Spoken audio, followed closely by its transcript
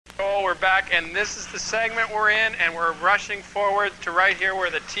Oh, we're back, and this is the segment we're in, and we're rushing forward to right here where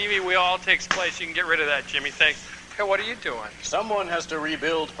the TV wheel all takes place. You can get rid of that, Jimmy. Thanks. Hey, what are you doing? Someone has to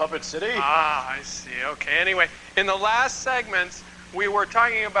rebuild Puppet City. Ah, I see. Okay. Anyway, in the last segments, we were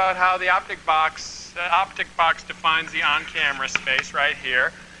talking about how the optic box defines the on-camera space right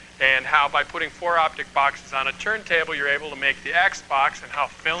here, and how by putting 4 optic boxes on a turntable, you're able to make the X box, and how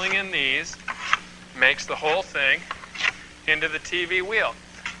filling in these makes the whole thing into the TV wheel.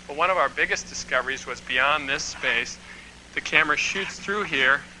 But one of our biggest discoveries was beyond this space, the camera shoots through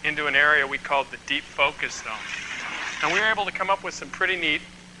here into an area we called the deep focus zone. And we were able to come up with some pretty neat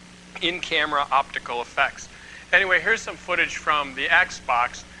in-camera optical effects. Anyway, here's some footage from the X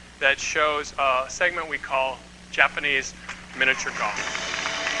box that shows a segment we call Japanese miniature golf.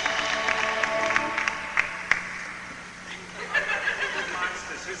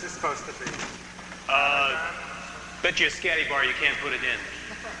 Who's this supposed to be? Bet you a scatty bar you can't put it in.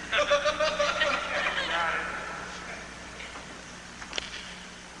 All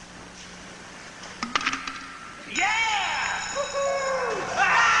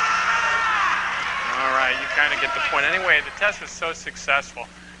right, you kind of get the point. Anyway, the test was so successful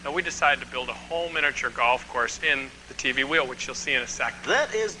that we decided to build a whole miniature golf course in the TV wheel, which you'll see in a second.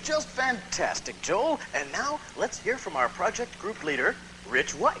 That is just fantastic, Joel. And now let's hear from our project group leader,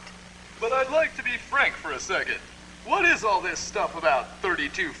 Rich White. But I'd like to be frank for a second. What is all this stuff about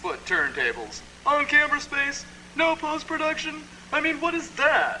 32-foot turntables? On-camera space? No post-production? I mean, what is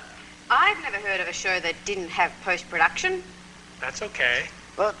that? I've never heard of a show that didn't have post-production. That's okay.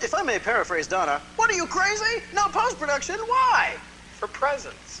 But if I may paraphrase Donna, what are you, crazy? No post-production? Why? For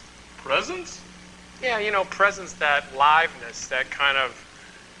presence. Presents? Yeah, you know, presence, that liveness, that kind of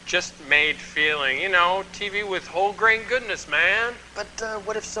just made feeling. You know, TV with whole grain goodness, man. But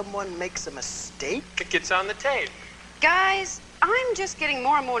what if someone makes a mistake? It gets on the tape. Guys, I'm just getting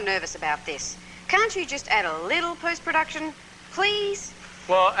more and more nervous about this. Can't you just add a little post-production, please?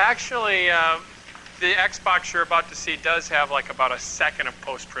 Well, actually, the Xbox you're about to see does have like about a second of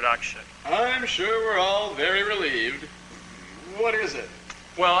post-production. I'm sure we're all very relieved. What is it?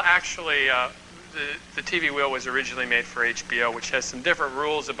 Well, actually, the TV wheel was originally made for HBO, which has some different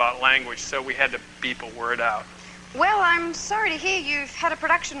rules about language, so we had to beep a word out. Well, I'm sorry to hear you've had a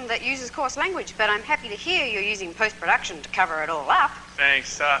production that uses coarse language, but I'm happy to hear you're using post-production to cover it all up.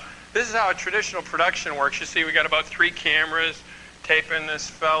 Thanks. This is how a traditional production works. You see, we got about 3 cameras taping this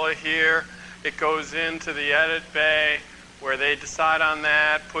fella here. It goes into the edit bay where they decide on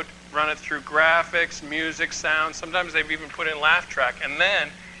that, run it through graphics, music, sound. Sometimes they've even put in laugh track, and then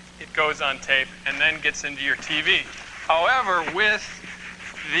it goes on tape and then gets into your TV. However, with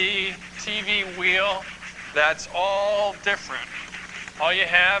the TV wheel, that's all different. All you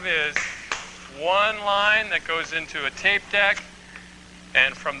have is one line that goes into a tape deck,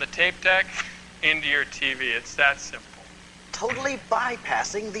 and from the tape deck into your TV. It's that simple. Totally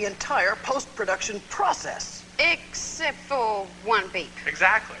bypassing the entire post-production process. Except for one beep.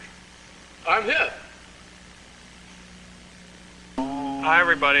 Exactly. I'm hip. Hi,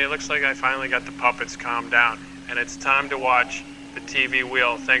 everybody. It looks like I finally got the puppets calmed down, and it's time to watch the TV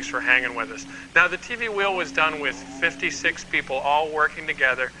wheel. Thanks for hanging with us. Now, the TV wheel was done with 56 people all working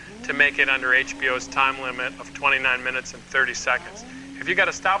together to make it under HBO's time limit of 29 minutes and 30 seconds. If you got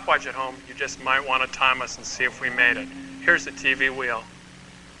a stopwatch at home, you just might want to time us and see if we made it. Here's the TV wheel.